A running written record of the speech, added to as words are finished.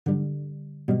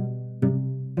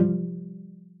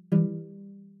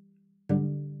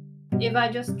if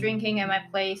I just drinking at my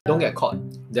place. Don't get caught.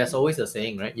 There's always a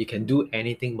saying, right? You can do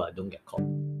anything but don't get caught.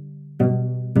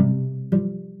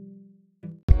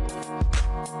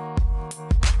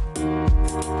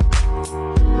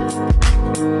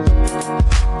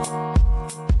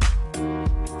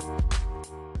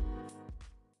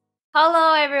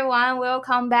 Hello everyone,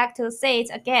 welcome back to Say It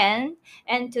Again.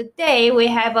 And today we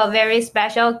have a very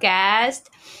special guest.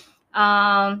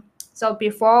 So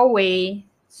before we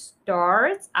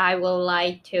start, I would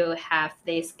like to have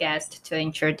this guest to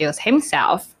introduce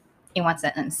himself in one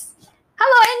sentence.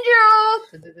 Hello, Andrew!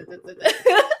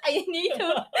 I need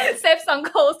to save some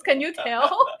codes, can you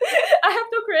tell? I have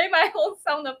to create my own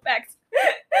sound effects.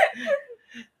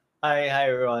 Hi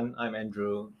everyone. I'm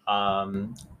Andrew. How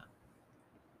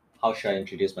should I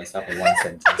introduce myself in one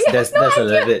sentence? That's a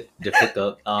little bit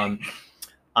difficult. I'm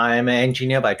an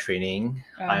engineer by training.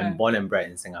 I'm born and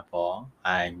bred in Singapore.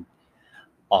 I'm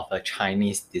of a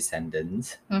Chinese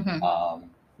descendant. Mm-hmm.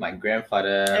 My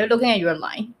grandfather. Are you looking at your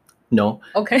line? No.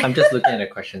 Okay. I'm just looking at the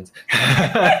questions.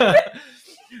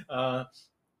 My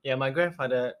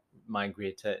grandfather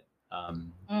migrated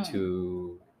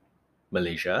to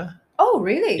Malaysia. Oh,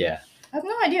 really? Yeah. I have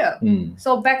no idea. Mm.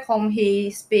 So back home,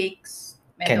 he speaks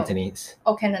Mandarin. Cantonese.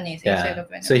 Oh, Cantonese instead Yeah. of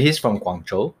Mandarin. So he's from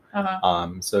Guangzhou.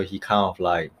 Uh-huh. So he kind of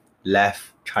like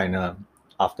left China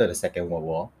after the Second World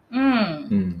War.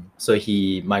 So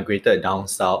he migrated down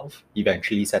south,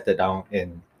 eventually settled down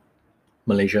in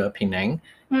Malaysia, Penang.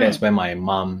 That's where my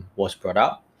mom was brought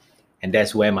up. And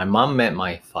that's where my mom met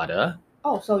my father.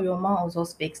 Oh, so your mom also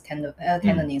speaks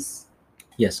Cantonese.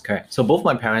 Yes, correct. So both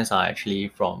my parents are actually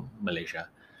from Malaysia.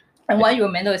 And why your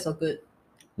Mandarin is so good?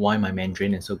 Why my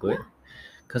Mandarin is so good?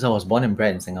 Because I was born and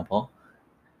bred in Singapore.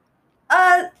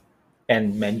 And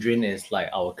Mandarin is like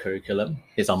our curriculum.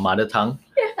 It's our mother tongue.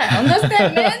 Yeah, I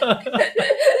understand, man.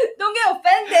 Don't get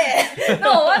offended.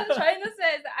 No, what I'm trying to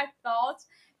say is that I thought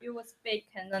you would speak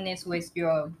Cantonese with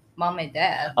your mom and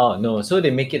dad. Oh, no. So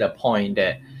they make it a point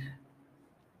that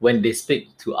when they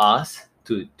speak to us,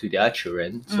 to their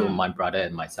children, so my brother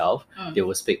and myself, they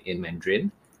will speak in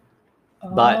Mandarin.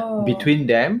 But between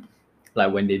them,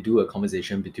 like when they do a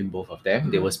conversation between both of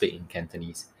them, they will speak in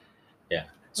Cantonese. Yeah.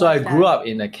 So I grew up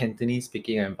in a Cantonese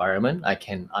speaking environment. I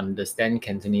can understand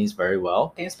Cantonese very well.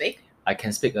 Can you speak? I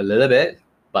can speak a little bit,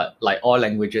 but like all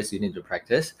languages, you need to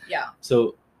practice. Yeah.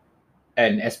 So,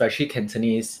 and especially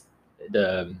Cantonese,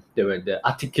 the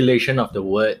articulation of the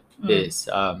word is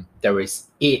there is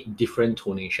 8 different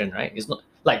tonation, right? It's not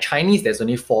like Chinese. There's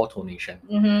only 4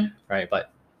 tonation, right? But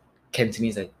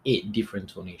Cantonese has 8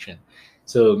 different tonation.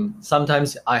 So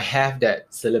sometimes I have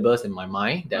that syllabus in my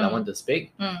mind that I want to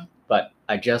speak, but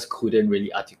I just couldn't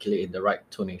really articulate in the right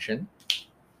tonation.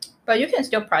 But you can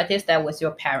still practice that with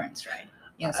your parents, right?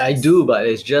 I do, but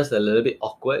it's just a little bit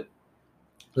awkward.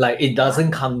 Like it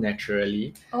doesn't come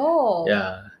naturally. Oh.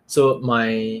 Yeah. So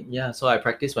so I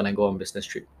practice when I go on business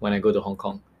trip, when I go to Hong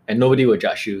Kong, and nobody will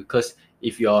judge you, because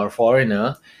if you're a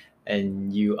foreigner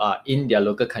and you are in their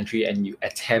local country and you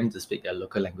attempt to speak their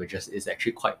local languages, it's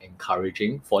actually quite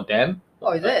encouraging for them.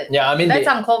 Oh, is it? Yeah, I mean that's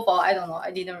uncalled for. I don't know.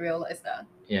 I didn't realize that.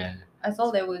 Yeah. I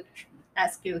thought they would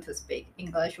ask you to speak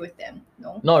English with them.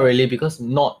 No? Not really, because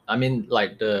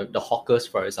like the hawkers,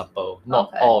 for example,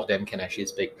 not all of them can actually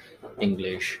speak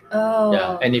English. Oh.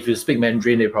 Yeah. And if you speak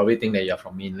Mandarin, they probably think that you're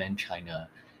from mainland China.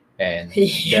 And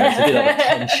there's a bit of a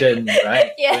tension,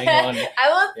 right? Yeah. Going on. I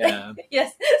would think,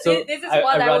 yes. So this is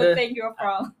what I would think you're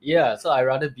from. Yeah, so I'd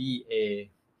rather be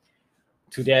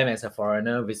to them as a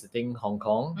foreigner visiting Hong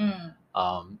Kong,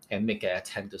 and make an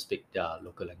attempt to speak their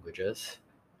local languages.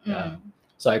 Yeah.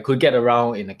 So I could get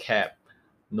around in a cab,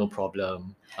 no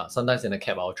problem. Sometimes in a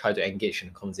cab, I'll try to engage in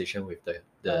a conversation with the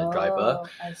driver.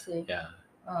 I see. Yeah.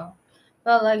 Oh.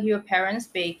 But like your parents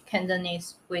speak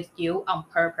Cantonese with you on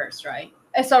purpose, right?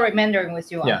 Sorry, Mandarin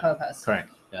with you on purpose. Correct.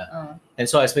 Yeah. And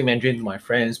so I speak Mandarin to my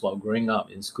friends while growing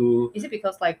up in school. Is it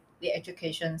because like the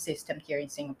education system here in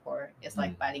Singapore is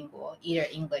like bilingual, either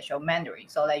English or Mandarin,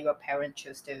 so that your parents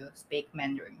choose to speak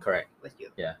Mandarin Correct. with you?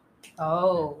 Yeah.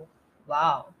 Oh,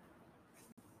 wow.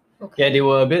 Okay. Yeah, they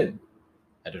were a bit,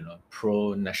 I don't know,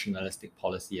 pro-nationalistic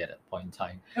policy at that point in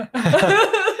time.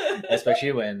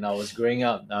 Especially when I was growing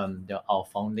up, our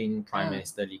founding Prime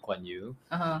Minister Lee Kuan Yew,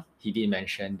 he did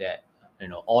mention that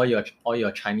all your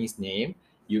Chinese name,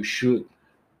 you should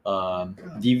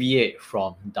deviate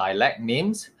from dialect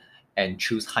names and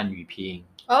choose Hanyu Pinyin.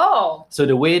 Oh. So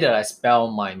the way that I spell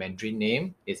my Mandarin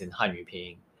name is in Hanyu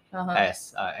Pinyin.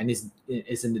 And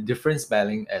it's in the different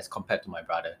spelling as compared to my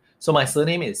brother. So my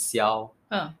surname is Xiao.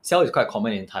 Xiao is quite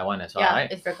common in Taiwan as well, right?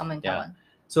 Yeah, it's very common in Taiwan.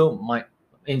 So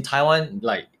in Taiwan,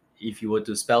 like if you were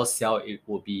to spell Xiao, it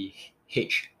would be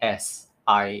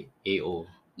HSIAO,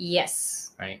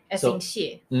 Yes. right? As So in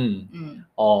蟹.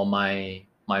 or my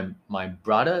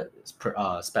brother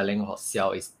spelling of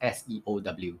Xiao is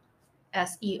SEOW.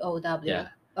 SEOW. Yeah.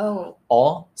 Oh.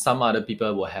 Or some other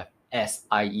people will have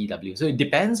SIEW. So it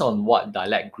depends on what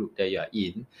dialect group that you're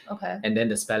in, Okay. and then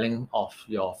the spelling of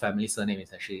your family surname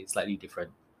is actually slightly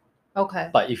different. Okay.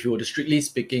 But if you were to strictly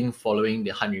speaking following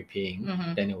the Hanyu Pinyin,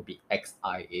 Mhm. then it will be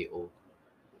XIAO.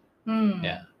 Mm.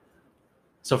 Yeah.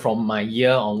 So from my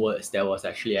year onwards, there was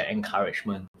actually an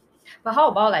encouragement. But how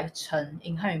about like Chen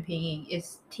in Hanyu Pinyin?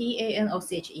 Is TAN or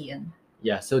CHEN?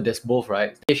 Yeah, so there's both,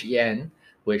 right? HEN,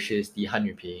 which is the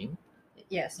Hanyu Pinyin,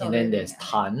 Yes. and then there's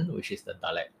Tan, which is the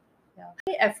dialect.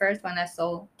 At first, when I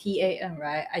saw TAN,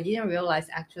 right, I didn't realize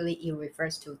actually it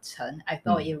refers to Chen. I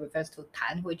thought it refers to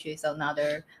Tan, which is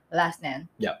another last name.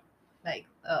 Yeah. Like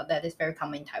that is very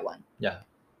common in Taiwan. Yeah.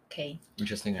 Okay.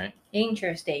 Interesting, right?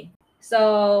 Interesting.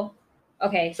 So,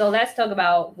 okay, so let's talk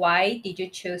about why did you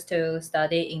choose to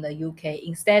study in the UK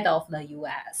instead of the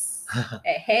US?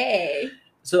 Hey.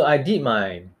 So I did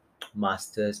my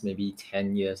master's maybe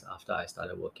 10 years after I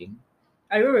started working.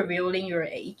 Are you revealing your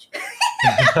age?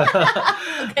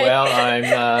 Well,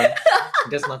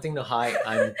 there's nothing to hide.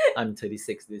 I'm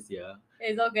 36 this year.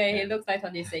 It's okay. Yeah. He looks like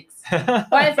 26. When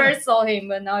I first saw him,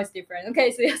 but now it's different.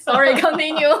 Okay, so sorry,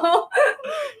 continue.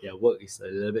 Yeah, work is a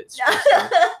little bit stressful.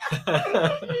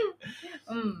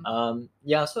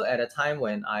 Yeah, so at a time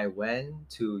when I went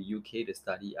to UK to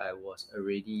study, I was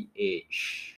already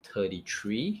age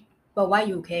 33. But why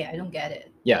UK? I don't get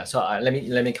it. Yeah, so let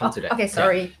me come to that. Okay,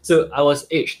 sorry. Yeah. So I was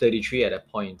age 33 at that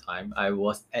point in time. I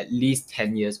was at least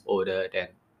 10 years older than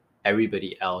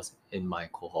everybody else in my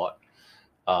cohort.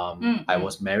 I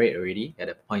was married already at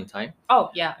that point in time.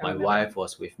 Oh yeah. I My remember. wife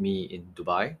was with me in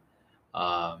Dubai.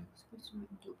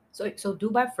 So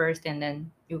Dubai first and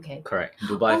then UK. Correct.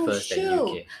 Dubai first and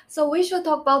UK. So we should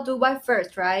talk about Dubai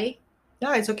first, right?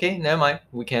 Yeah, it's okay. Never mind.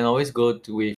 We can always go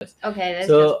to with. Okay, let's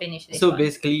just finish this. So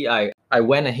basically, I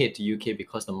went ahead to UK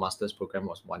because the master's program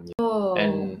was 1 year, Oh.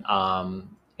 and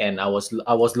I was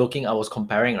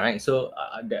comparing, right. So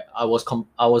I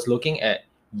was looking at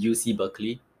UC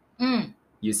Berkeley,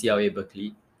 UCLA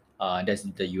Berkeley. That's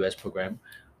the US program.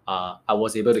 I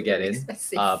was able to get in,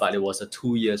 but it was a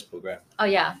 2 years program. Oh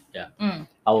yeah. Yeah.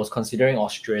 I was considering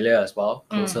Australia as well,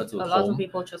 closer to a home. lot of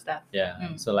people choose that.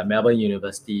 Yeah. So like Melbourne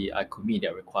University, I could meet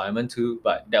that requirement too,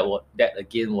 but that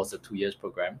again was a 2 years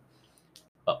program.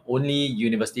 But only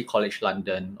University College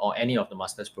London or any of the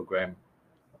master's program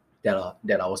that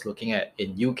I was looking at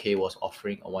in UK was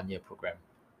offering a 1 year program.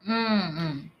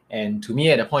 And to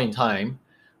me at that point in time,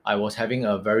 I was having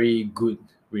a very good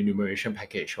remuneration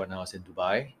package when I was in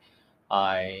Dubai.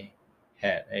 I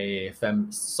had a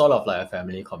sort of like a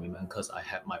family commitment because I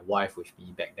had my wife with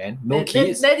me back then. No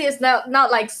kids. That is not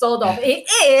like sort of. It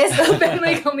is a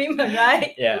family commitment,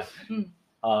 right? Yeah.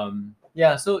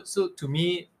 Yeah. So to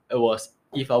me, it was,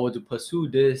 if I were to pursue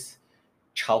this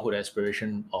childhood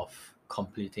aspiration of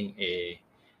completing a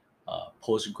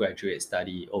postgraduate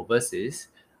study overseas,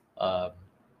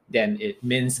 then it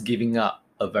means giving up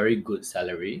a very good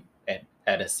salary, and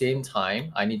at the same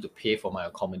time, I need to pay for my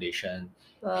accommodation,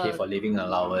 pay for living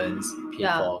allowance, pay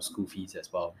for school fees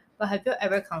as well. But have you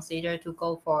ever considered to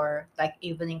go for like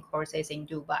evening courses in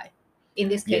Dubai? In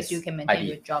this case, Yes, you can maintain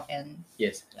your job and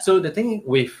yes. Yeah. So the thing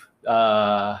with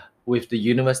the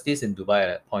universities in Dubai at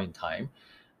that point in time,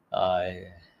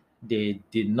 they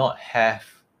did not have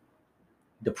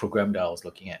the program that I was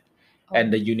looking at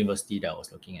and the university that I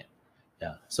was looking at.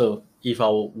 Yeah. So if I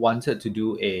wanted to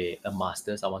do a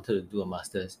master's, I wanted to do a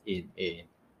master's in a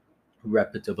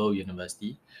reputable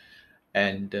university.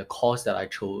 And the course that I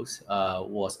chose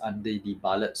was under the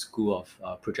Bartlett School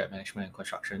of Project Management and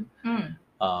Construction.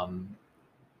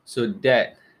 So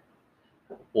that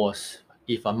was,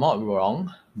 if I'm not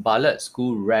wrong, Bartlett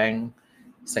School ranked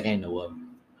second in the world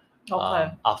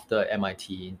after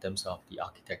MIT in terms of the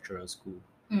architectural school,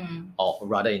 or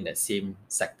rather in that same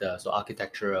sector. So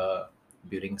architectural,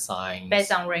 building science.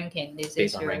 Based on ranking, this based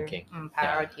is on your ranking.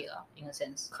 priority in a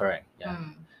sense. Correct. Yeah.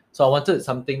 So I wanted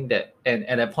something that, and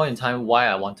at that point in time, why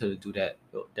I wanted to do that,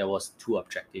 there was two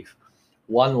objectives.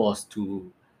 One was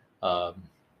to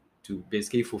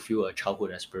basically fulfill a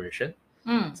childhood aspiration,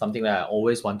 something that I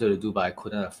always wanted to do but I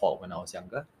couldn't afford when I was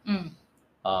younger.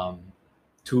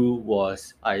 Two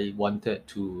was I wanted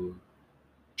to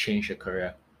change a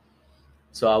career.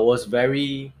 So I was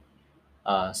very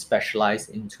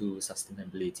specialized into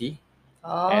sustainability,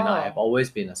 and I have always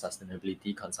been a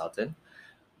sustainability consultant.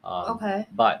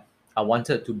 But I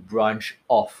wanted to branch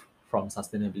off from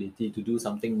sustainability to do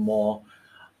something more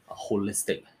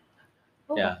holistic.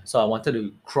 Oh. Yeah, so I wanted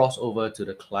to cross over to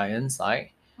the client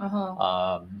side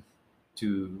Uh-huh.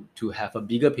 to have a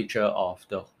bigger picture of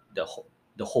the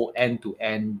whole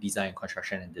end-to-end design,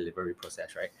 construction, and delivery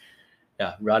process, right?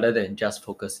 Yeah, rather than just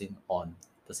focusing on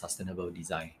the sustainable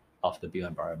design of the built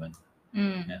environment.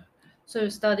 Mm. Yeah. So you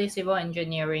study civil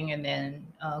engineering and then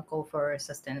go for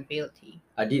sustainability.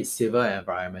 I did civil and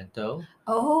environmental,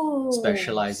 Oh,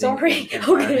 specializing sorry. in Okay.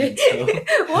 environmental.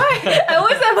 Why? I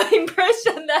always have an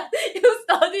impression that you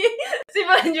study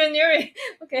civil engineering.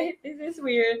 Okay, this is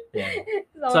weird. Yeah.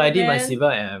 Sorry, So I did my man. civil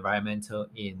and environmental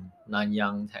in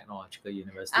Nanyang Technological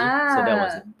University. So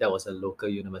that was a local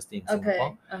university in Singapore.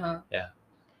 Okay. Uh-huh. Yeah.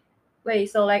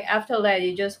 Wait, so like after that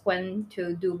you just went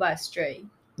to Dubai straight?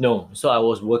 No, so I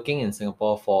was working in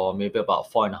Singapore for maybe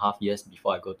about 4.5 years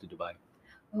before I go to Dubai.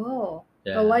 Oh.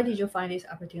 Yeah. But why did you find this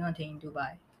opportunity in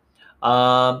Dubai?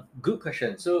 Good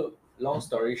question. So long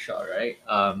story short, right?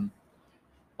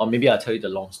 Or maybe I'll tell you the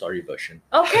long story version.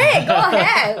 Okay, go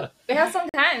ahead. We have some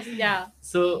time. Yeah.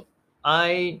 So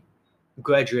I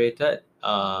graduated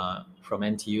from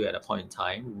NTU at a point in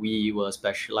time. We were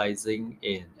specializing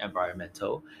in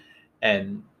environmental,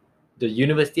 and the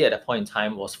university at that point in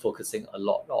time was focusing a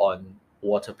lot on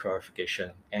water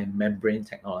purification and membrane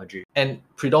technology. And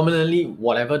predominantly,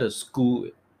 whatever the school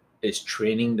is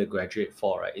training the graduate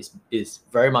for, right, is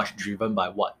very much driven by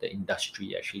what the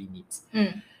industry actually needs.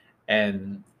 Mm.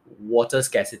 And water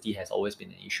scarcity has always been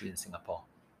an issue in Singapore.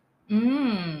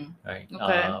 Right?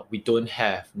 Okay. We don't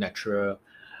have natural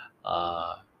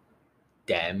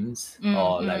dams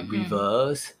or like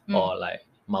rivers or like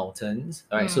mountains.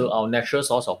 Right? So our natural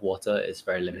source of water is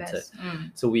very limited. Yes.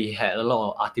 So we had a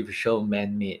lot of artificial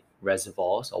man-made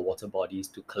reservoirs or water bodies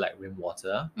to collect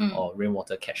rainwater or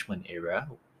rainwater catchment area.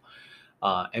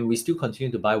 And we still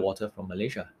continue to buy water from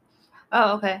Malaysia.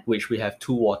 Oh, okay. Which we have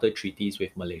 2 water treaties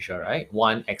with Malaysia, right?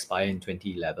 One expired in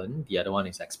 2011, the other one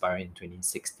is expiring in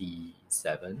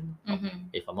 2067,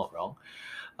 if I'm not wrong.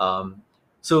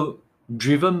 So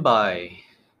driven by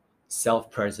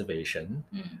self-preservation,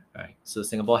 right? So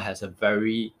Singapore has a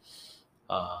very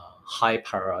high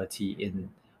priority in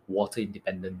water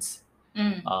independence.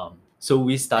 So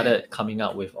we started coming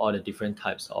up with all the different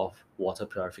types of water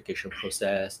purification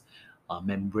process,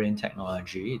 membrane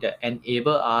technology that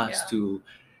enable us to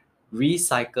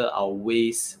recycle our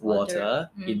waste water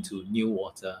into new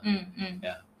water.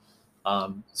 Yeah.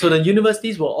 So the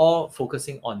universities were all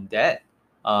focusing on that.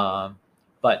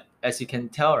 But as you can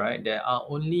tell, right, there are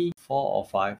only 4 or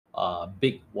 5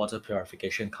 big water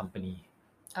purification company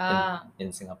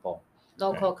in Singapore.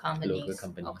 Local Right? companies. Local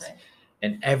companies. Okay.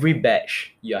 And every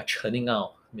batch, you are churning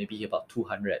out maybe about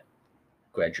 200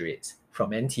 graduates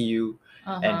from NTU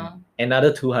and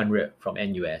another 200 from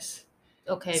NUS.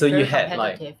 Okay. So you very had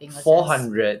like competitive in a sense.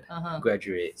 400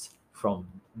 graduates from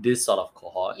this sort of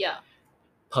cohort, Yeah.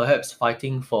 perhaps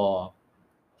fighting for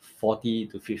 40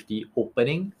 to 50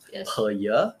 opening per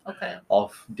year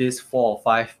of these 4 or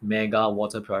 5 mega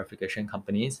water purification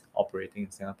companies operating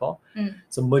in Singapore.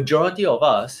 So majority of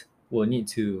us will need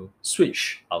to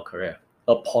switch our career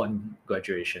upon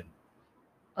graduation.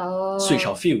 Switch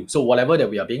our field. So whatever that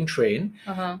we are being trained,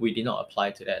 we did not apply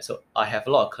to that. So I have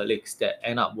a lot of colleagues that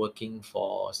end up working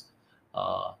for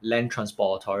Land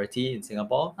Transport Authority in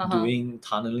Singapore, doing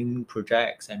tunneling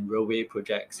projects and railway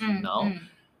projects now.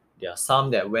 There are some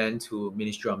that went to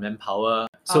Ministry of Manpower.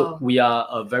 So we are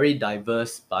a very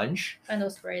diverse bunch. Kind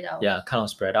of spread out. Yeah, kind of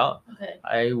spread out. Okay.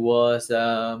 I was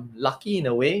lucky in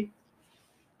a way.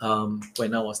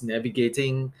 When I was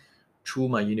navigating through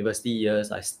my university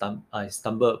years, I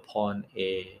stumbled upon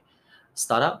a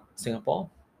startup in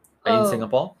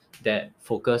Singapore that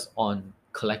focused on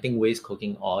collecting waste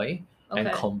cooking oil and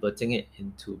converting it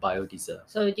into biodiesel.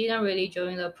 So you didn't really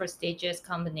join the prestigious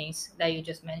companies that you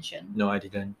just mentioned? No, I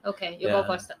didn't. Okay, you went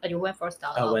for a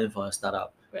startup. I went for a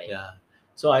startup. Right. Yeah.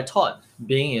 So I thought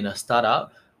being in a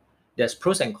startup, there's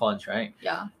pros and cons, right?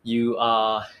 Yeah. You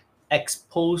are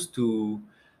exposed to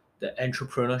the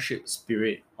entrepreneurship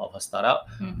spirit of a startup.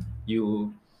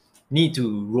 You need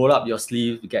to roll up your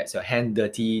sleeve, get your hand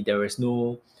dirty. There is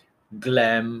no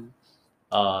glam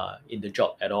in the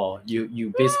job at all.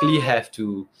 You basically have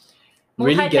to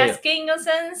really multitasking in a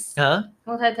sense.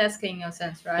 Multitasking in a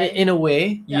sense, right? In a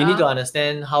way, you need to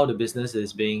understand how the business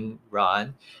is being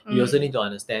run. You also need to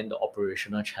understand the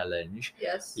operational challenge.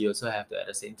 Yes. You also have to at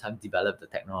the same time develop the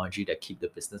technology that keep the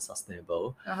business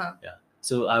sustainable. Yeah.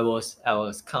 So I was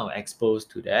kind of exposed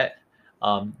to that.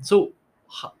 So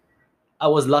I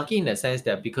was lucky in the sense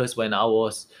that because when I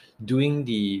was doing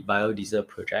the biodiesel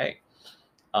project,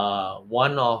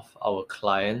 one of our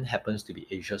client happens to be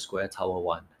Asia Square Tower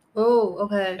 1. Oh,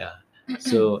 okay. Yeah.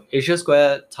 So Asia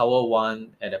Square Tower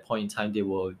 1, at that point in time, they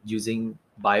were using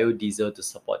biodiesel to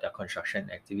support their construction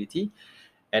activity.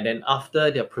 And then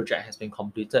after their project has been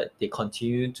completed, they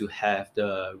continue to have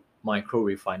the micro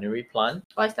refinery plant.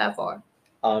 What's that for?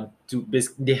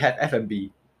 They have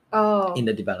F&B Oh. in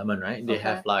the development, right? They Okay.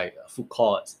 have like food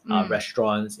courts, Mm.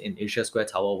 restaurants in Asia Square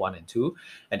Tower 1 and 2,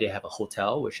 and they have a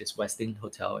hotel, which is Westin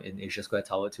Hotel in Asia Square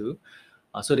Tower 2.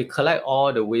 So they collect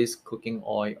all the waste cooking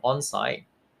oil on site,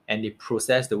 and they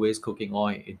process the waste cooking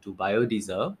oil into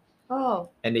biodiesel, Oh.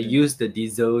 and they use the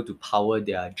diesel to power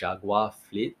their Jaguar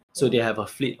fleet. So they have a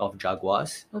fleet of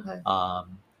Jaguars Okay.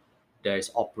 that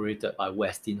is operated by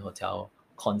Westin Hotel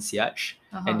Concierge,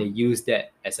 Uh-huh. and they use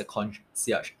that as a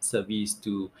concierge service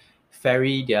to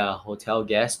ferry their hotel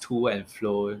guests to and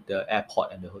fro the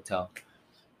airport and the hotel.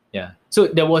 Yeah. So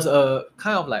there was a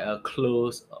kind of like a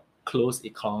closed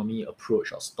economy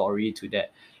approach or story to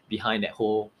that behind that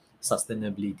whole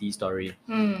sustainability story.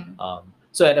 Mm.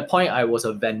 So at the point I was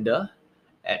a vendor.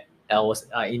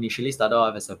 I initially started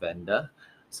off as a vendor,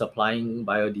 supplying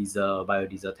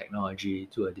biodiesel technology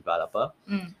to a developer.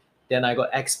 Mm. Then I got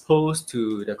exposed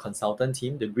to the consultant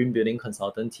team, the green building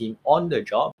consultant team on the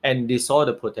job, and they saw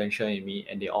the potential in me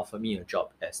and they offered me a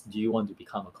job as, do you want to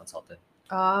become a consultant?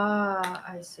 Ah,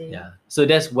 I see. Yeah. So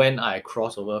that's when I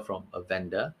crossed over from a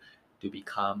vendor to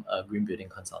become a green building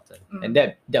consultant. Mm.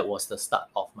 And that was the start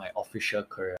of my official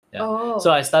career. Yeah. Oh.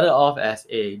 So I started off as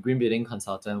a green building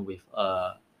consultant with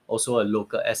also a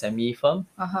local SME firm.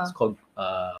 Uh-huh. It's called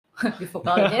You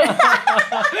forgot it.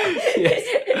 Yes.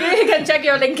 You can check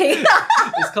your linking.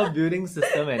 It's called Building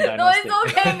System and No, Diagnostic.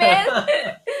 it's okay, man.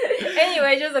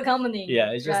 Anyway, just a company.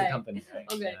 Yeah, it's just Right. a company.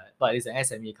 Right? Okay. Yeah, but it's an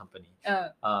SME company.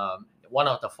 One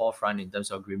of the forefront in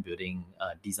terms of green building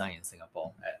design in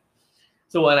Singapore.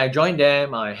 So when I joined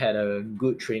them, I had a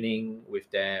good training with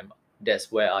them.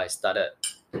 That's where I started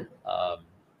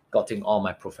getting all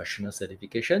my professional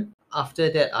certification. After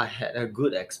that, I had a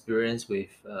good experience with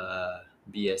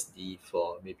BSD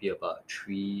for maybe about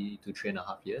 3 to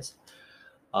 3.5 years.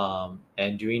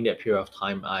 And during that period of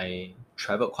time, I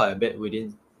traveled quite a bit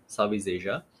within Southeast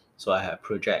Asia. So I had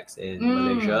projects in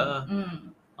Malaysia,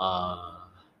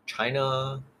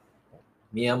 China,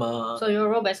 Myanmar. So your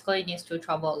role basically needs to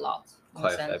travel a lot. in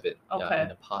Quite a sense. fair bit, Okay. yeah, in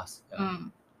the past. Yeah.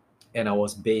 Mm. And I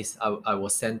was based. I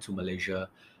was sent to Malaysia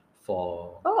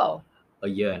for Oh, a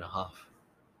year and a half.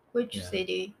 which Yeah.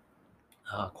 city?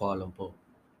 Kuala Lumpur.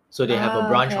 So they have a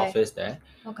branch Okay. office there,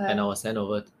 Okay. and I was sent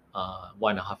over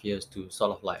 1.5 years to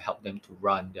sort of like help them to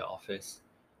run their office.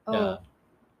 Oh. Yeah.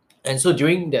 And so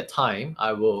during that time,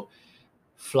 I will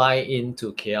fly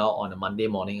into KL on a Monday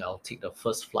morning. I'll take the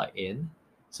first flight in.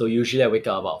 So usually I wake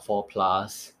up about 4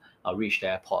 plus. I'll reach the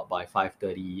airport by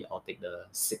 5:30. I'll take the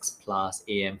 6 plus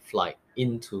a.m. flight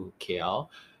into KL,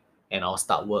 and I'll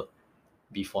start work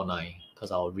before 9 because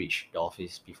I'll reach the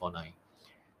office before 9.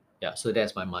 Yeah, so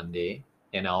that's my Monday.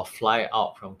 And I'll fly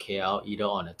out from KL either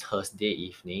on a Thursday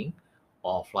evening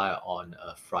or fly on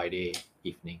a Friday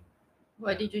evening.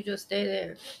 Why did you just stay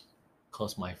there?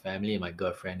 Because my family and my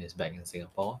girlfriend is back in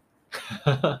Singapore.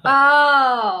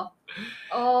 Oh,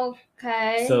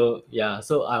 okay. So yeah,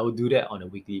 so I will do that on a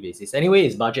weekly basis. Anyway,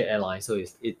 it's budget airline, so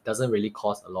it doesn't really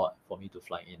cost a lot for me to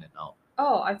fly in and out.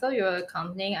 Oh, I thought your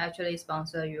company actually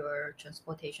sponsor your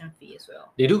transportation fee as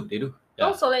well. They do. Yeah.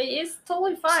 Oh, so it's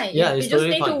totally fine. Yeah, you it's just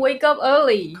totally need to fine. wake up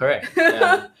early. Correct.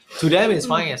 Yeah. To them, it's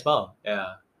fine as well.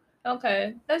 Yeah.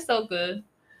 Okay, that's so good.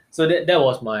 So that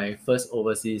was my first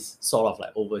overseas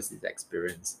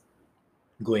experience,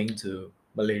 going to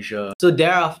Malaysia. So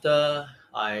thereafter,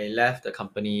 I left the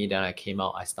company. Then I came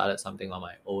out. I started something on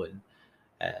my own,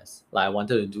 as like I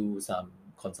wanted to do some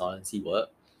consultancy work,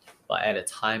 but at the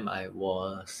time I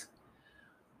was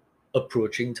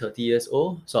approaching 30 years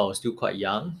old, so I was still quite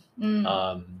young.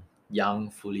 Young,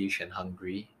 foolish, and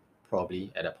hungry.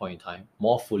 Probably at that point in time,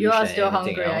 more foolish You are than still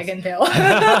anything hungry, else. I can tell.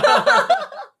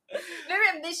 Very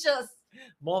ambitious.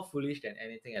 More foolish than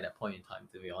anything at that point in time,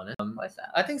 to be honest. What's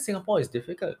that? I think Singapore is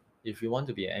difficult if you want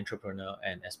to be an entrepreneur,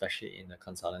 and especially in the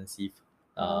consultancy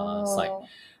side.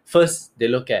 First, they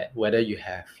look at whether you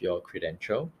have your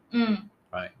credential,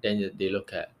 right? Then they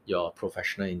look at your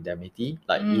professional indemnity.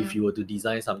 Like if you were to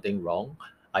design something wrong,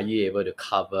 are you able to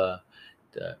cover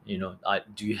the,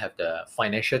 do you have the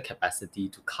financial capacity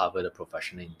to cover the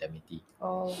professional indemnity?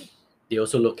 Oh. They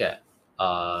also look at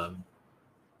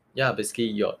basically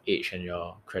your age and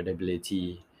your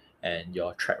credibility and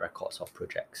your track records of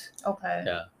projects. Okay.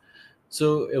 Yeah.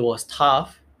 So it was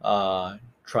tough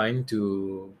trying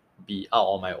to be out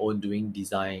on my own doing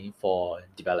design for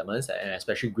developments, and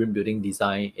especially green building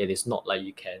design. It's not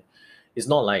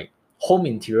like home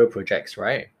interior projects,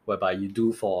 right? Whereby you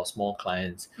do for small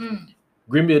clients. Mm.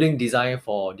 Green building design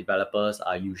for developers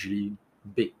are usually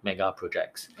big mega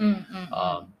projects.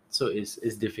 So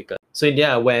it's difficult. So in the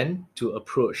end, I went to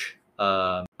approach,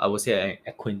 I would say, an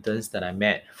acquaintance that I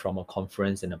met from a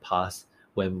conference in the past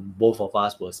when both of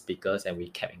us were speakers and we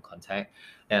kept in contact.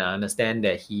 And I understand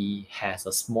that he has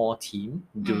a small team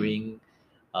doing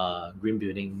green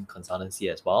building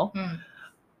consultancy as well.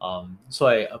 So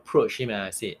I approached him and I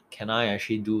said, can I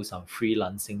actually do some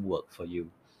freelancing work for you?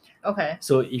 Okay.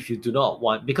 So if you do not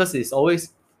want, because it's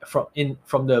always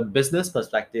from the business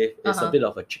perspective, it's a bit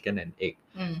of a chicken and egg.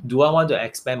 Do I want to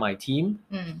expand my team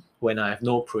when I have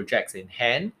no projects in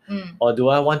hand, or do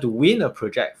I want to win a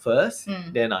project first,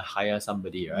 then I hire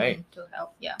somebody, right? To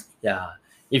help, yeah. Yeah.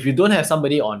 If you don't have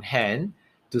somebody on hand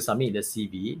to submit the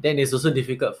CV, then it's also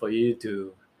difficult for you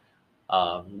to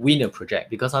win a project,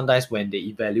 because sometimes when they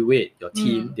evaluate your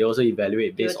team, they also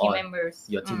evaluate based Your team on members.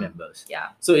 your team members. Yeah.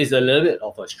 So it's a little bit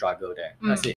of a struggle there.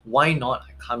 I say, why not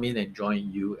I come in and join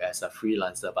you as a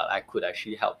freelancer, but I could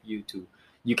actually help you to,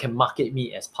 you can market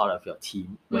me as part of your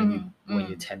team when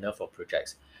you tender for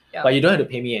projects. Yeah. But you don't have to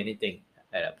pay me anything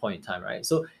at that point in time, right?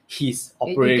 So his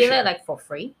You operation. did it like for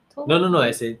free? No.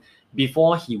 I said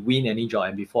before he win any job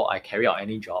and before I carry out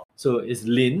any job. So it's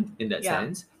Lin in that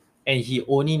sense. And he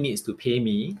only needs to pay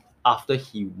me after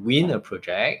he win a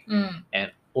project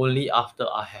and only after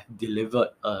I have delivered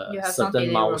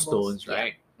certain milestones,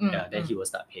 right? Then he will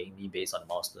start paying me based on the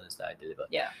milestones that I delivered.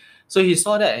 Yeah. So he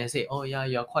saw that and said, oh yeah,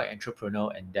 you're quite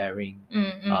entrepreneurial and daring.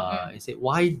 He said,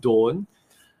 why don't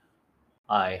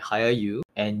I hire you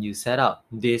and you set up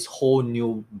this whole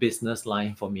new business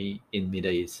line for me in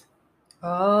Middle East?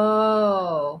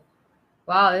 Oh,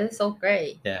 wow, this is so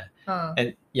great. Yeah.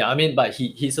 And yeah, I mean, but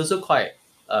he's also quite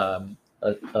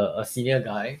a senior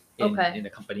guy in the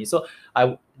company. So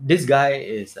this guy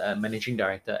is a managing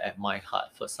director at My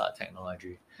Heart Facade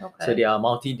Technology. So they are a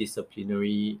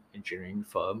multidisciplinary engineering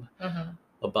firm,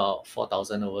 about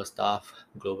 4,000 over staff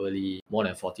globally, more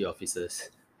than 40 offices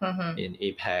in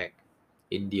APAC,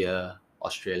 India,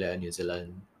 Australia, New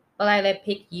Zealand. But like they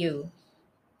pick you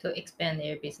to expand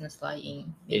their business line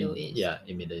in Middle East. Yeah,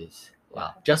 in Middle East. Wow.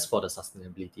 Yeah, just for the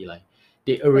sustainability line.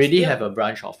 They already have a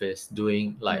branch office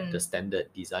doing like the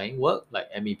standard design work,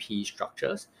 like MEP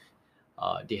structures.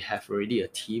 They have already a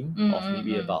team of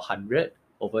maybe about 100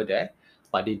 over there,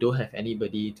 but they don't have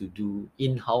anybody to do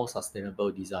in-house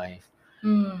sustainable design.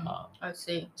 I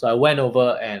see. So I went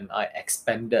over and I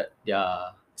expanded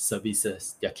their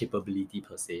services, their capability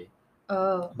per se,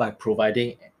 by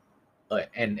providing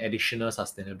an additional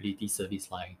sustainability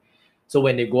service line. So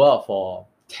when they go out for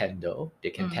tender, they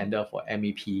can tender for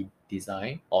MEP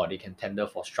design, or they can tender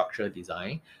for structural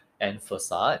design and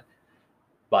facade,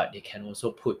 but they can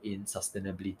also put in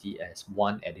sustainability as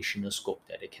one additional scope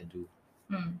that they can do.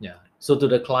 Yeah. So to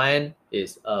the client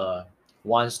is a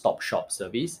one-stop shop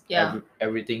service. Yeah.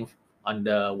 Everything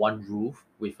under one roof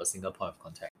with a single point of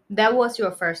contact. That was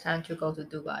your first time to go to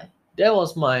Dubai? That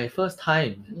was my first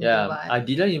time. Dubai. I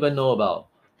didn't even know about.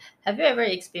 Have you ever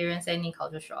experienced any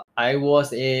culture shock? I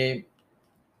was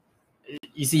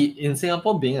you see, in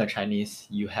Singapore, being a Chinese,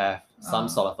 you have some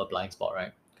sort of a blind spot,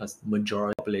 right? Because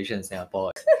majority population in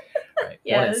Singapore is right,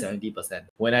 more than 70%.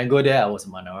 When I go there, I was a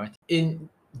minority. In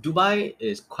Dubai,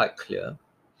 it's quite clear.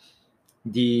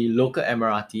 The local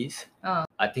Emiratis,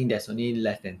 I think there's only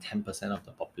less than 10% of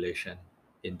the population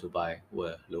in Dubai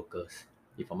were locals,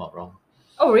 if I'm not wrong.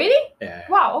 Oh, really? Yeah.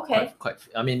 Wow, okay. Quite.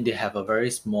 I mean, they have a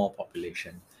very small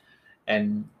population.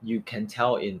 And you can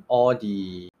tell in all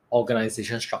the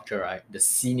organization structure, right?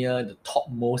 The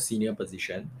topmost senior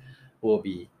position will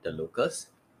be the locals.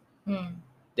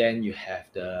 Then you have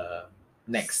the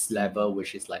next level,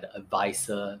 which is like the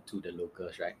advisor to the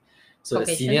locals, right? So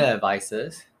the senior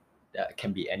advisors, that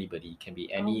can be anybody, can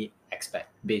be any expat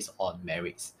based on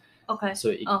merits. Okay.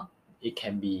 So it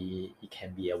can be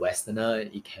a Westerner,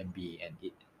 it can be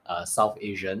an South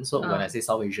Asian. So when I say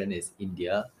South Asian, is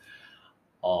India,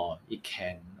 or it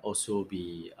can also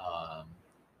be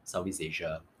Southeast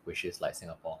Asia, which is like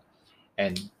Singapore.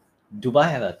 And Dubai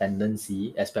have a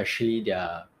tendency, especially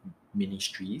their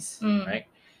ministries, right?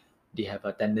 They have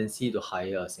a tendency to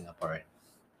hire a Singaporean.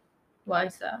 Why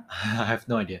is that? I have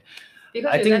no idea.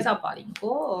 Because you guys are bilingual,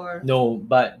 or? No,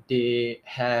 but they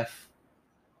have,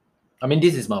 I mean,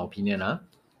 this is my opinion.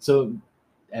 So,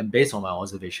 and based on my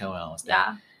observation when I was there.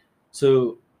 Yeah.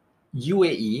 So,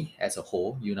 UAE as a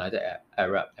whole, United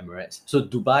Arab Emirates. So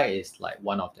Dubai is like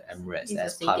one of the Emirates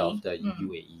as part of the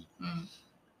UAE.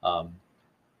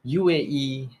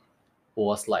 UAE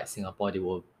was like Singapore. They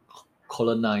were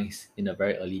colonized in the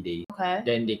very early days. Okay.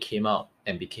 Then they came out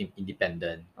and became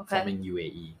independent, Okay. forming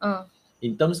UAE. Uh,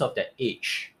 In terms of their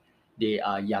age, they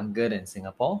are younger than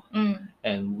Singapore,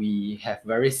 and we have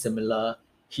very similar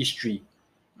history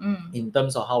in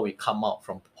terms of how we come out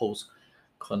from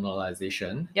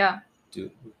post-colonization yeah.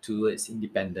 towards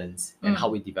independence and how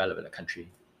we develop the country.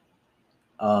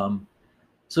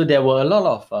 So there were a lot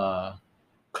of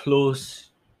close.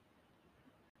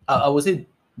 I would say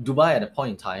Dubai at a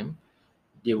point in time,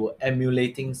 they were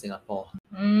emulating Singapore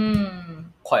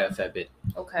quite a fair bit,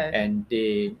 Okay. and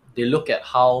they look at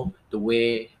how the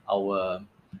way our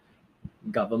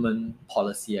government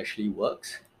policy actually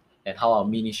works and how our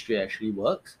ministry actually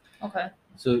works. Okay.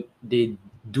 So they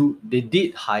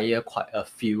did hire quite a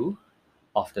few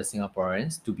of the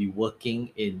Singaporeans to be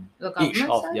working in The each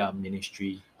government of side? their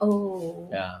ministry. Oh.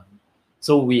 Yeah.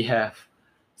 So we have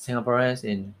Singaporeans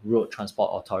in Road Transport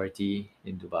Authority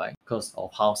in Dubai because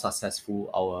of how successful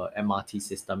our MRT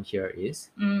system here is.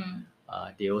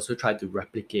 They also try to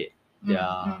replicate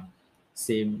their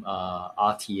same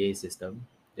RTA system.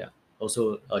 Yeah.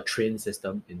 Also a train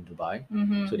system in Dubai.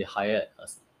 So they hired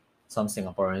some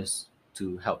Singaporeans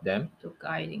to help them. To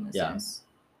guiding a Yeah. sense.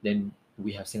 Then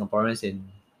we have Singaporeans in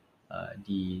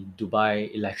the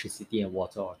Dubai Electricity and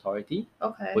Water Authority,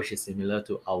 Okay. which is similar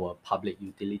to our Public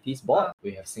Utilities Board.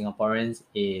 We have Singaporeans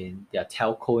in their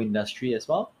telco industry as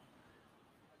well.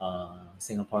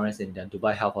 Singaporeans in the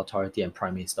Dubai Health Authority and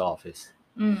Prime Minister Office.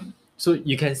 So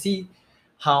you can see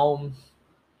how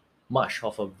much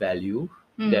of a value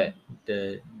that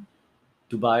the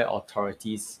Dubai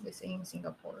authorities Within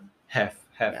Singapore. have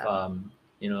Yeah.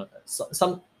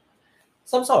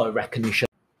 some sort of recognition.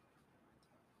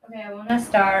 Okay, I wanna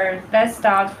start. Let's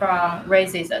start from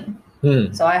racism.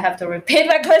 Hmm. So I have to repeat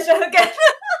my question again.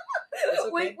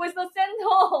 Okay. with the same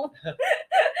tone.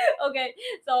 Okay,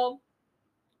 so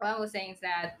what I was saying is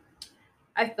that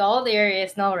I thought there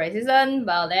is no racism,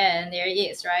 but then there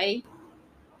is, right?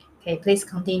 Okay, please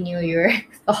continue your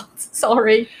thoughts.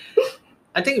 Sorry.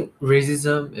 I think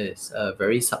racism is a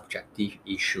very subjective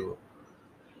issue,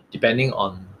 depending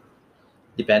on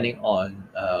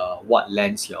what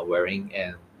lens you're wearing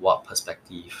and what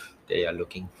perspective they are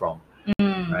looking from.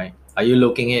 Right? Are you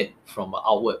looking at it from an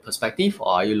outward perspective or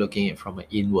are you looking at it from an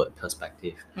inward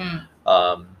perspective?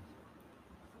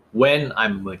 When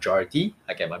I'm majority,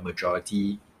 I get my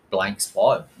majority blind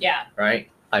spot. Yeah. Right?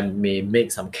 I may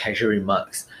make some casual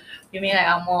remarks You mean like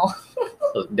I'm more?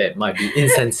 that might be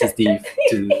insensitive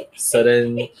to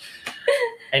certain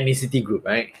ethnicity group,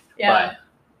 right? Yeah. But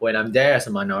when I'm there as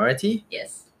a minority,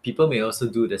 Yes. people may also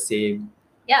do the same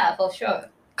Yeah, for sure.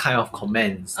 kind of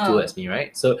comments towards me,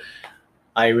 right? So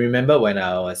I remember when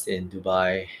I was in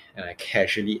Dubai and I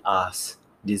casually asked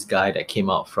this guy that came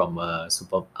out from a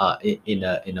in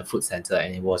a food center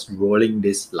and he was rolling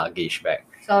this luggage bag.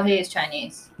 So he is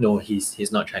Chinese. No,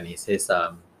 he's not Chinese.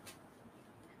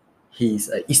 He's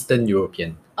an Eastern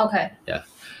European. Okay. Yeah.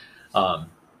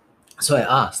 So I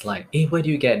asked like, hey, where do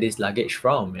you get this luggage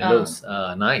from? It looks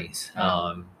nice.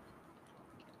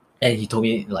 And he told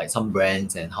me like some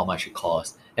brands and how much it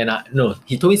costs. And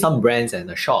he told me some brands and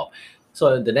the shop.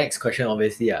 So the next question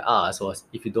obviously I asked was,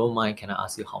 if you don't mind, can I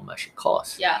ask you how much it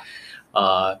costs? Yeah.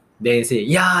 Then he said,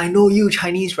 yeah, I know you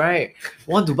Chinese, right?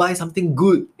 Want to buy something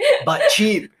good but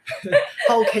cheap.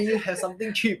 How can you have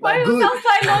something cheap but Why good? you sound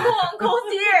like local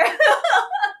uncles here?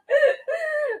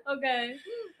 Okay.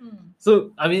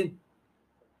 So I mean,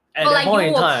 at But that like point you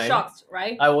in were time, shocked,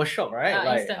 right? I was shocked, right?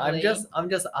 Like Instantly. I'm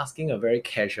just asking a very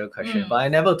casual question, but I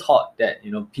never thought that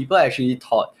people actually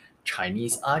thought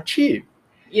Chinese are cheap.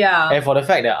 Yeah. And for the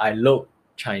fact that I look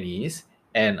Chinese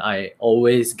and I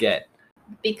always get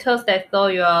Because they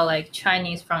thought you are like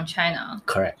Chinese from China.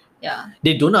 correct. Yeah.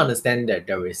 They don't understand that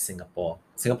there is Singapore.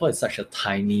 Singapore is such a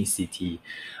tiny city.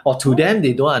 Or to them,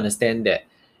 they don't understand that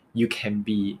you can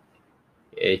be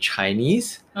a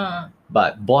Chinese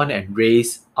but born and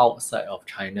raised outside of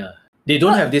China. They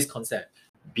don't have this concept.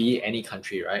 Be any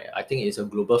country, right? I think it's a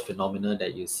global phenomenon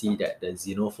that you see that the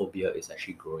xenophobia is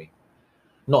actually growing.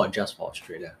 Not just for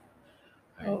Australia.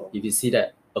 Right? If you see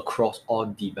that across all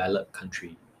developed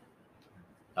countries,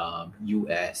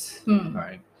 US,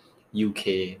 right?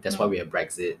 UK, that's why we have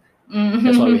Brexit.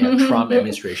 That's why we have Trump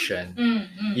administration.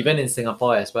 Even in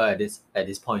Singapore as well, at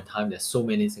this point in time, there's so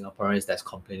many Singaporeans that's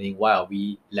complaining, why are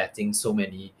we letting so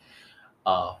many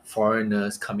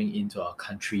foreigners coming into our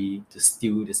country to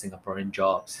steal the Singaporean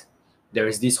jobs? There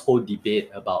is this whole debate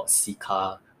about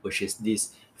SICA, which is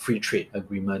this free trade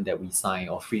agreement that we sign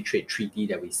or free trade treaty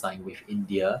that we sign with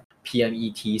India,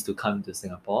 PMETs to come to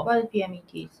Singapore. What are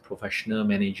PMETs? Professional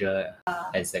manager,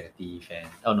 executive,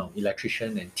 and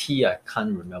electrician, and T, I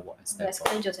can't remember what it stands for.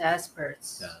 Basically just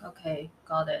experts. Yeah. Okay,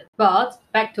 got it. But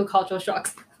back to cultural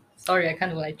shocks. Sorry, I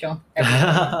kind of like jump.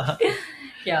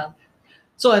 Yeah.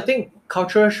 So I think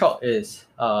cultural shock is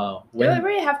Do we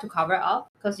really have to cover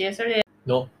up? Because yesterday.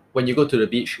 no, when you go to the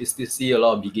beach, you still see a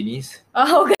lot of bikinis.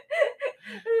 Oh, okay.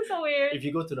 This is so weird. If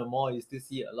you go to the mall, you still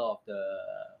see a lot of the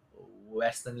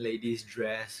Western ladies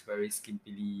dressed very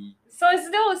skimpily. So it's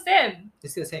still the same.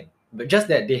 It's still the same, but just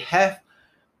that they have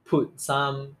put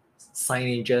some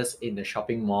signages in the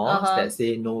shopping malls that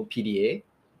say no PDA,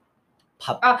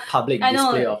 public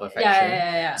display of affection.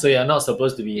 Yeah. So you're not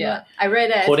supposed to be like I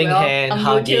read that holding as well hand, on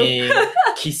hugging, YouTube.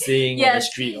 kissing on the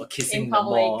street or kissing in the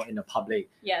mall in the public.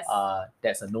 Yes.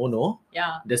 That's a no-no.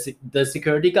 Yeah. The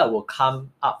security guard will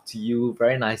come up to you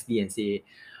very nicely and say,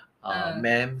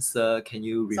 ma'am, sir, can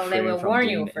you refrain from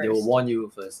doing that? They will warn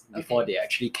you first before they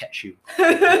actually catch you.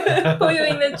 Put you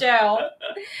in the jail.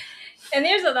 And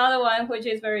here's another one which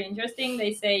is very interesting.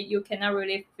 They say you cannot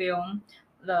really film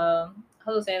the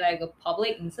a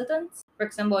public incidents. For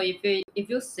example, if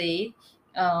you see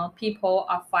people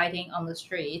are fighting on the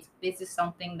street, this is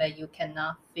something that you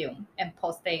cannot film and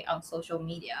post it on social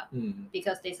media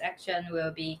because this action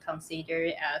will be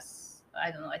considered as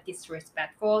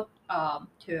disrespectful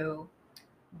to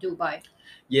Dubai.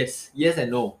 Yes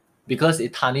and no, because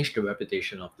it tarnished the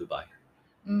reputation of Dubai.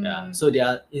 Yeah. So there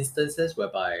are instances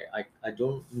whereby I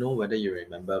don't know whether you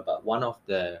remember, but one of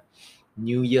the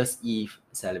New Year's Eve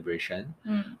celebration,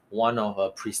 one of a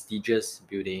prestigious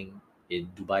building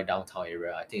in Dubai downtown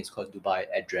area, I think it's called Dubai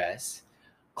Address,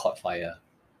 caught fire.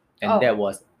 And that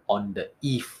was on the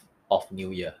eve of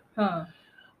New Year.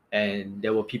 And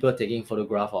there were people taking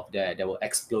photograph of that. There were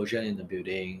explosion in the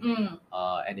building,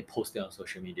 and they posted on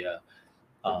social media.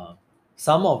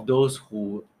 Some of those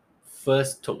who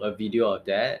first took a video of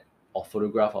that or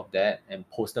photograph of that and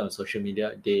posted on social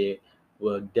media, they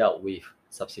were dealt with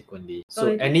subsequently.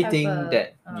 So anything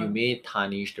that you may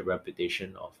tarnish the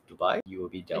reputation of Dubai, you will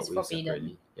be dealt with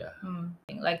separately. Yeah.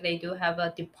 Like they do have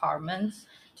a department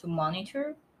to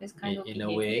monitor this kind of behavior. In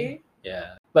a way,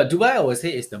 yeah. But Dubai, I would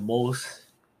say, is the most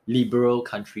liberal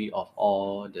country of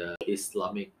all the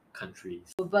Islamic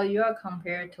countries. But you are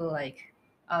compared to like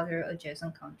other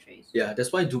adjacent countries. Yeah,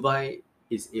 that's why Dubai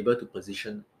is able to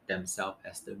position themselves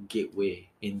as the gateway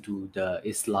into the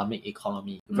Islamic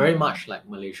economy, very much like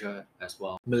Malaysia as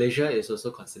well. Malaysia is also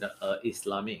considered an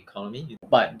Islamic economy,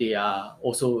 but they are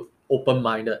also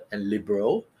open-minded and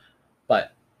liberal.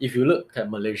 But if you look at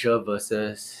Malaysia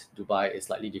versus Dubai, it's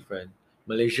slightly different.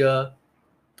 Malaysia,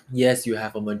 yes, you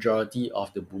have a majority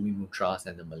of the Bumiputras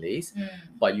and the Malays,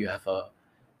 but you have a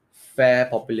fair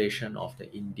population of the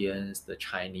Indians, the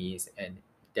Chinese, and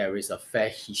there is a fair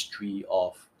history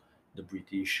of the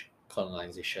British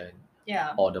colonization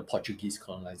or the Portuguese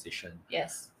colonization.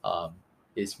 Yes.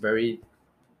 It's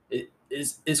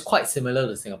quite similar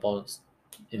to Singapore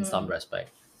in some respect.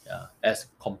 Yeah. As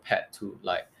compared to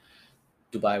like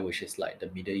Dubai, which is like the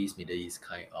Middle East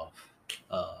kind of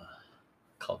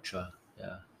culture.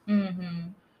 Yeah.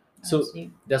 So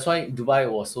that's why Dubai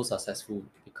was so successful,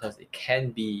 because it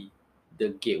can be the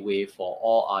gateway for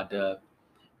all other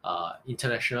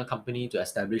international company to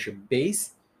establish a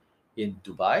base in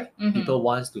Dubai. People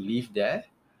wants to live there.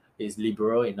 It's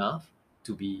liberal enough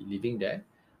to be living there,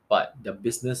 but the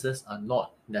businesses are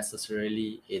not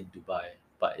necessarily in Dubai,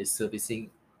 but it's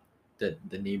servicing the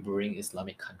neighboring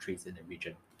Islamic countries in the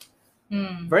region.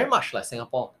 Very much like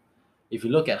Singapore. If you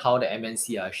look at how the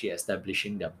MNC are actually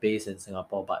establishing their base in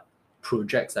Singapore, but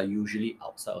projects are usually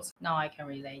outside of Singapore. Now I can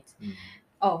relate.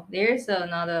 Oh, there's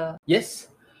another. Yes.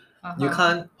 You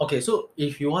can't. Okay, so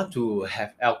if you want to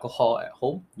have alcohol at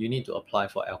home, you need to apply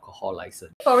for alcohol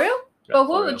license. For real? But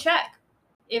who will check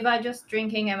if I just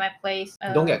drinking at my place?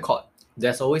 Don't get caught.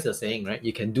 There's always a saying, right?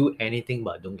 You can do anything,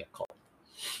 but don't get caught.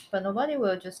 But nobody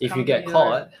will just if come you get to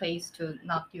caught, your place to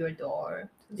knock your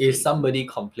door. If somebody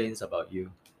complains about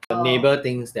you, the neighbor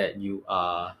thinks that you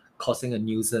are causing a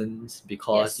nuisance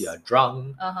because you are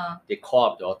drunk, they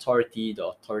call up the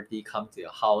authority come to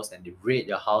your house and they raid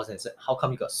your house and say, how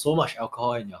come you got so much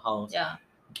alcohol in your house?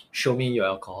 Show me your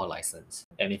alcohol license.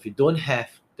 And if you don't have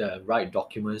the right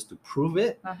documents to prove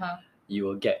it, you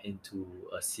will get into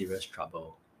a serious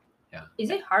trouble. Yeah. Is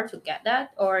it hard to get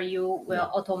that, or you will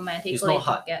automatically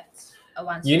get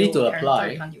once you need to turn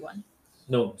apply 21?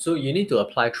 No, so you need to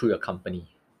apply through your company.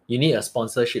 You need a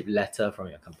sponsorship letter from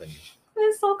your company.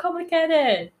 It's so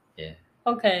complicated. Yeah.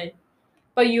 Okay.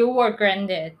 But you were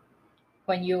granted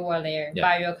when you were there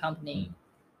by your company.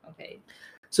 Okay.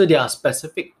 So there are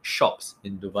specific shops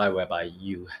in Dubai whereby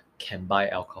you can buy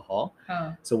alcohol.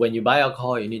 So when you buy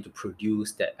alcohol, you need to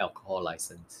produce that alcohol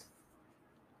license.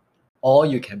 Or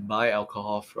you can buy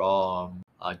alcohol from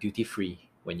duty free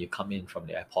when you come in from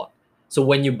the airport. So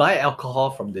when you buy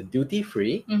alcohol from the duty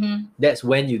free, that's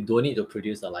when you don't need to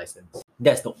produce a license.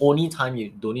 That's the only time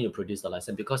you don't need to produce a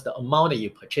license, because the amount that you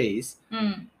purchase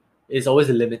is always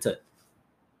limited.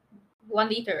 1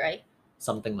 liter, right?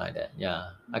 Something like that.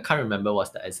 Yeah. I can't remember what's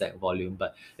the exact volume,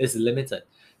 but it's limited.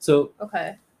 So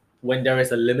Okay. when there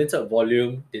is a limited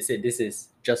volume, they say this is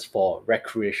just for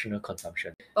recreational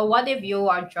consumption. But what if you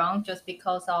are drunk just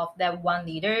because of that 1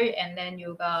 liter, and then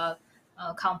you got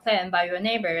complained by your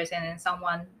neighbors, and then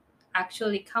someone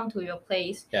actually come to your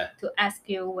place Yeah. to ask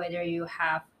you whether you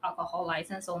have alcohol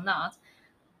license or not?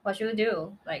 What should you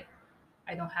do? Like,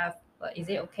 I don't have, but is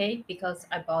it okay because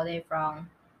I bought it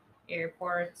from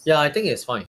airports? Yeah, I think it's fine.